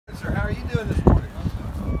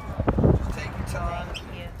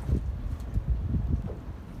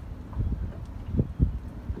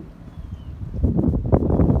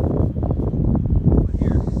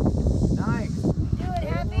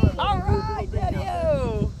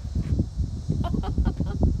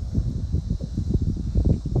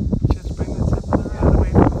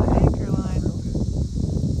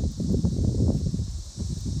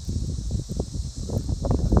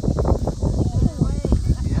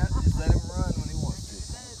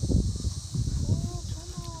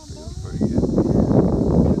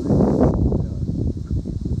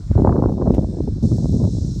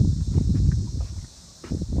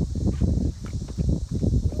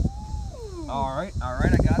Alright,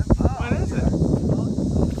 I got it. Oh, what is it?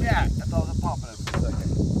 Yeah, I thought it was a pompano for a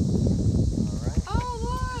second. Alright. Oh,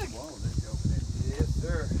 look! Whoa, there's the opening. Yes,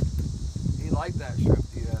 sir. He liked that shrimp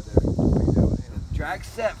you had there. Drag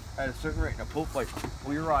set at a certain rate. Now pull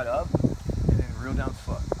your rod up and then reel down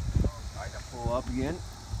slow. Alright, now pull up again.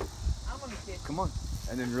 I'm gonna kick. Come on.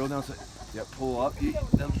 And then reel down slow. Yep, pull up. There's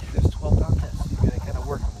 12-pound nets. You gotta kind of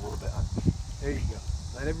work them a little bit. There you go.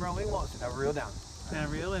 Let him run when he wants to. Now reel down. Now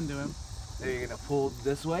reel into him. There you're gonna pull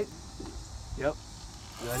this way. Yep.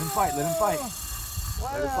 Let him fight. Let him fight.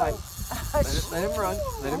 Let him fight. Let him run.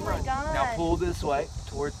 Let him run. Now pull this way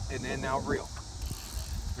towards, and then now reel.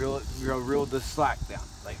 Reel the slack down.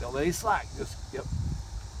 Like don't let it slack. Just yep.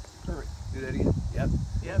 Perfect. Do that again. Yep.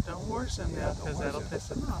 Yep. Don't force him now, because that'll piss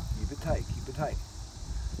him off. Keep it tight. Keep it tight.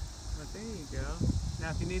 But there you go. Now,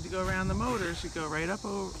 if you need to go around the motors, you go right up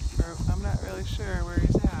over. Or, I'm not really sure where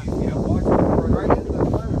he's at. Yeah, watch it. Right into the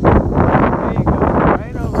front. There you go.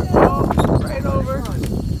 Right over. Oh, right over.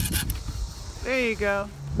 There you go.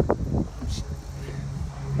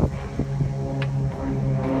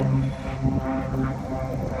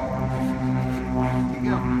 You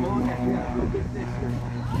go. Pull it. Yeah. Go get this here.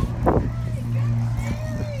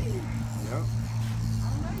 Yep.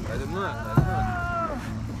 Let him run. Let him run.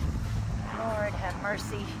 Lord have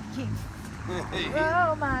mercy. Hey.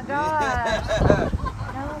 Oh my gosh.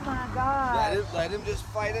 Oh my gosh. Let him just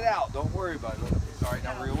fight it out. Don't worry about it. All right,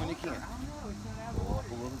 now reel when you can. Pull up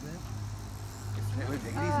a little bit. Take it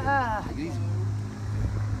easy. Take it easy.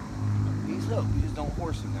 He's hooked. We just don't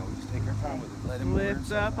horse him now. We just take our time with him. Let him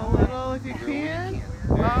Lift up a little if you can.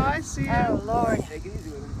 Oh, I see Oh him. Lord. Take it easy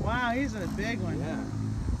with him. Wow, he's a big one. Yeah.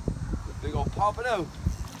 The big old Pompano.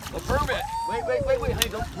 A permit. Wait, honey,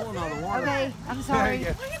 don't pull him out of the water. Okay, I'm sorry.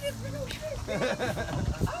 There you Look at this big old shrimp.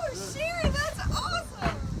 Oh, Sherry, that's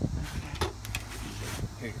awesome.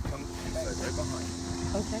 Here, come inside, right behind you.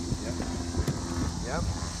 Okay. Yep. Yep.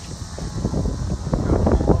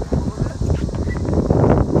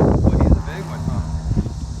 Well, he's a big one, huh?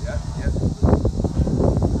 Yep, yep.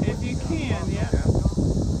 If you can, yeah. Yep,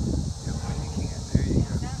 when you can. There you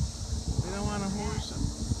go. We don't want to horse him.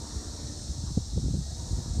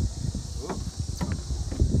 Oop.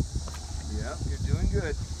 Yep, you're doing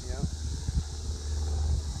good. Yep.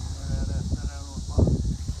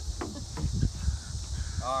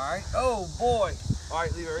 Alright. Oh boy.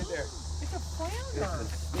 Alright, leave it right there. It's a flounder.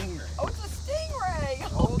 It's a stingray. Oh, it's a stingray.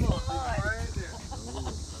 Hold on, leave it God. right there.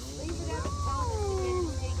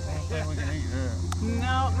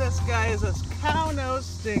 No, this guy is a cow-nosed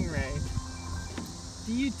stingray.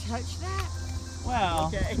 Do you touch that? Well,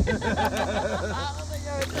 Okay. I don't think I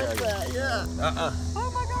would touch that. Yeah. Oh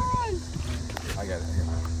my gosh. I got it.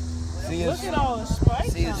 See look at all the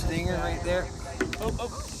spikes. See the on this stinger guy. right there? Oh,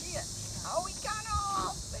 shit. Oh, we got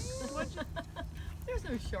off. There's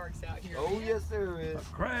no sharks out here. Oh yes there is.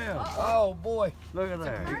 Crab. Oh boy. Look at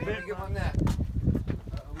that. You better get on that.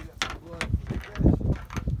 We got some blood.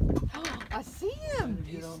 I see him.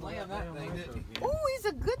 He slammed that thing, didn't he? Oh, he's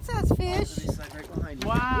a good sized fish. He's like right behind you.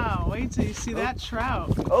 Wow, wait till you see that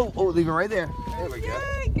trout. Oh, leave it right there. There we go.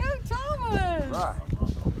 Yay, go Thomas. Right.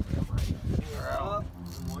 Up,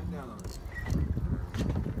 one down on it.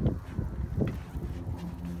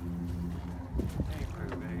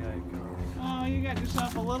 Oh, you got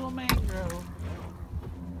yourself a little mangrove.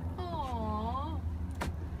 Aww.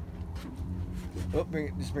 Oh, bring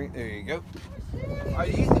it. Just bring it. There you go. All right,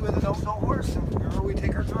 easy with it. Don't horse him. Remember, we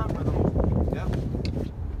take our time with them. Yep.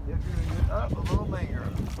 Yep, you're gonna get up a little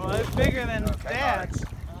mangrove. Well, it's bigger than Okay, Dad's.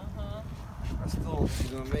 I still she's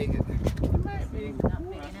gonna make it. It might be. Not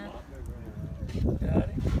big enough. Got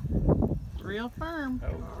it. Real firm. Oh,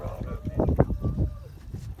 right. I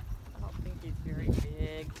don't think he's very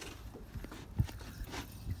big.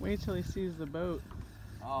 Wait till he sees the boat.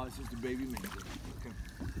 Oh, it's just a baby mangrove. Okay.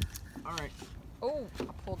 All right. Oh, I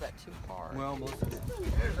pulled that too hard. Well, most of it.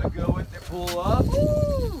 There's a good one. Pull up.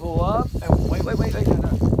 Ooh. Pull up. And wait. No. Take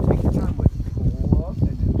your time with it. Pull up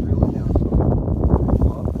and then reel it down.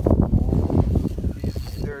 Pull up.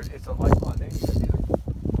 It's a lifeline. There you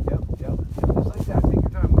go. Yep. Just like that. Take your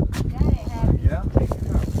time with it. That ain't happening. Yeah, take your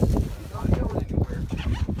time. He's not going anywhere.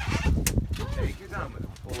 Take your time with it.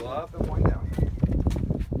 Pull up and wind down.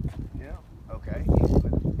 Yeah. Okay. Easy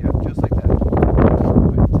with it. Yep. Just like that.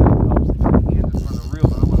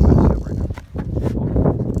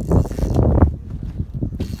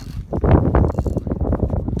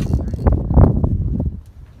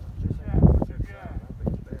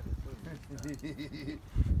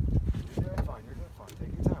 You're doing fine.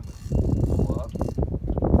 Take your time with it. Pull up.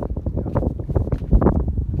 Yep.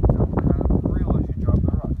 Now kind of reel as you drop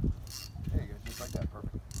the rod. There you go, just like that.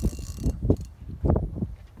 Perfect.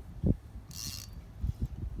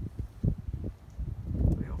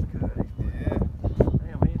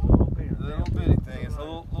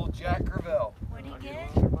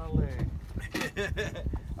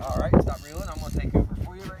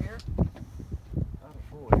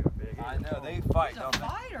 fight, He's a don't they?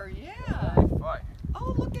 fighter, yeah. They fight.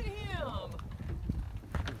 Oh, look at him.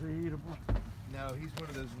 Is he eatable? No, he's one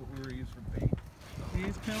of those what we were used for bait.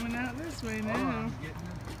 He's coming out this way Oh, now. I'm getting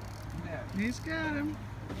him. Yeah, He's got him.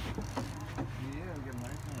 yeah, we got a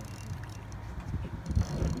nice one.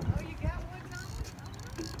 Oh, you got one, Tom?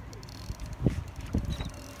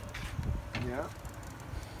 Yeah.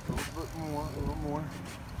 A little bit more, a little more.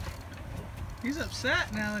 He's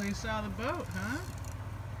upset now that he saw the boat, huh?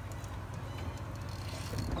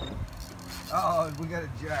 Oh, we got a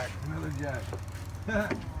jack, another jack.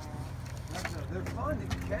 They're fun to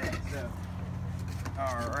catch, though.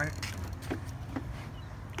 All right.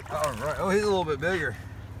 All right. Oh, he's a little bit bigger.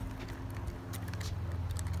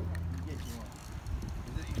 Get you one.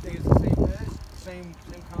 You think it's the same fish? Same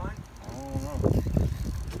kind? I don't know.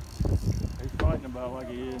 He's fighting about like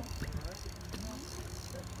he is.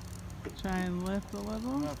 Try and lift a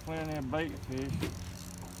little. I'm not playing that bait fish.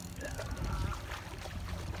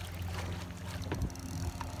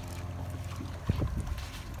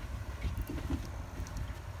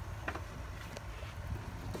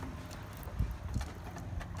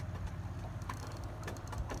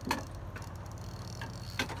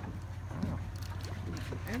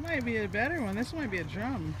 It might be a better one. This might be a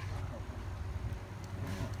drum.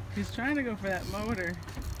 He's trying to go for that motor.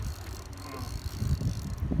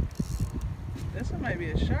 This one might be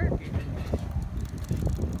a sharky.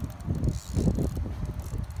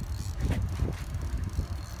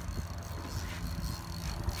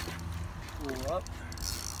 Pull up.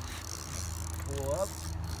 Pull up.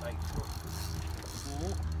 Like, pull.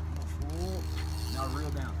 Now reel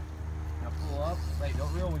down. Now pull up. Wait,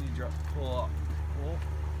 don't reel when you drop. Pull up.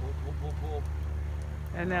 Pull.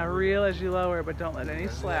 And now reel as you lower, but don't let any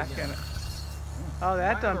slack in it. Oh,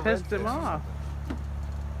 that done pissed him off.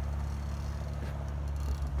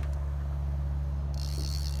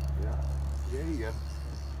 Yeah. There you go.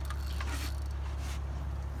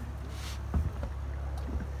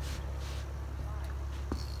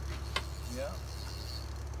 Yeah.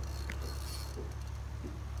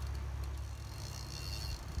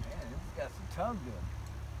 Man, this got some tongue to him.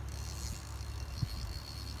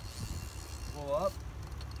 Pull up.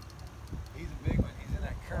 He's a big one. He's in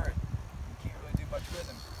that current. You can't really do much with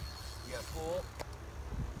him. You gotta pull.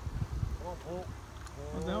 Pull.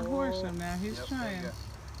 Well, don't horse him now. He's Yep, trying. there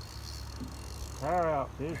Tire out,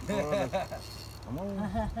 fish. you go. Come on. Got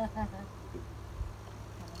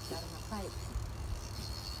him a pipe.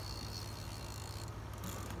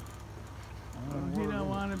 He don't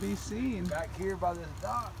want to be seen. Back here by this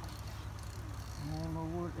dock. I don't know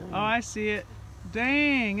what it is. Oh, I see it.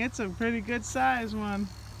 Dang, it's a pretty good size one.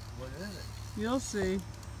 What is it? You'll see.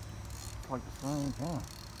 It's like the same time.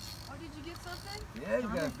 Oh, did you get something? Yeah, you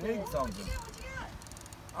got a big What something. you got? What you got?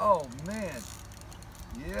 Oh man.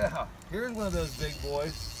 Yeah. Here's one of those big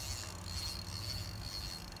boys.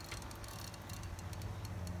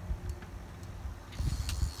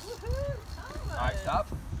 Woohoo! Thomas. Alright, stop.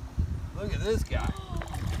 Look at this guy. Oh,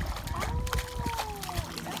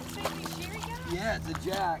 is that the same big sherry guy? Yeah, it's a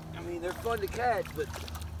jack. I mean, they're fun to catch, but.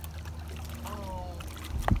 Oh.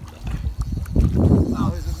 Wow,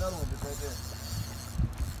 there's another one just right there.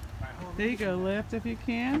 Alright, hold on. There you go, lift if you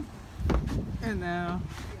can. And now,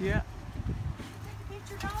 yeah. Take a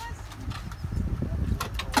picture, Thomas?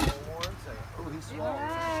 Hold on 1 second. Oh, he's swallowed.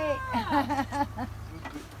 Right.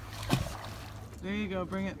 There you go,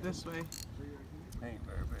 bring it this way. Ain't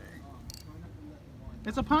very big.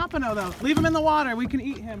 It's a pompano though. Leave him in the water, we can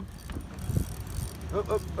eat him.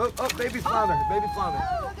 Oh, baby flounder, baby flounder.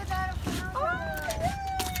 Oh, look at that.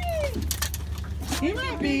 He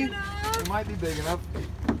might be. He might be big enough.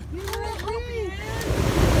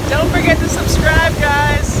 Don't forget to subscribe,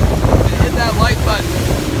 guys.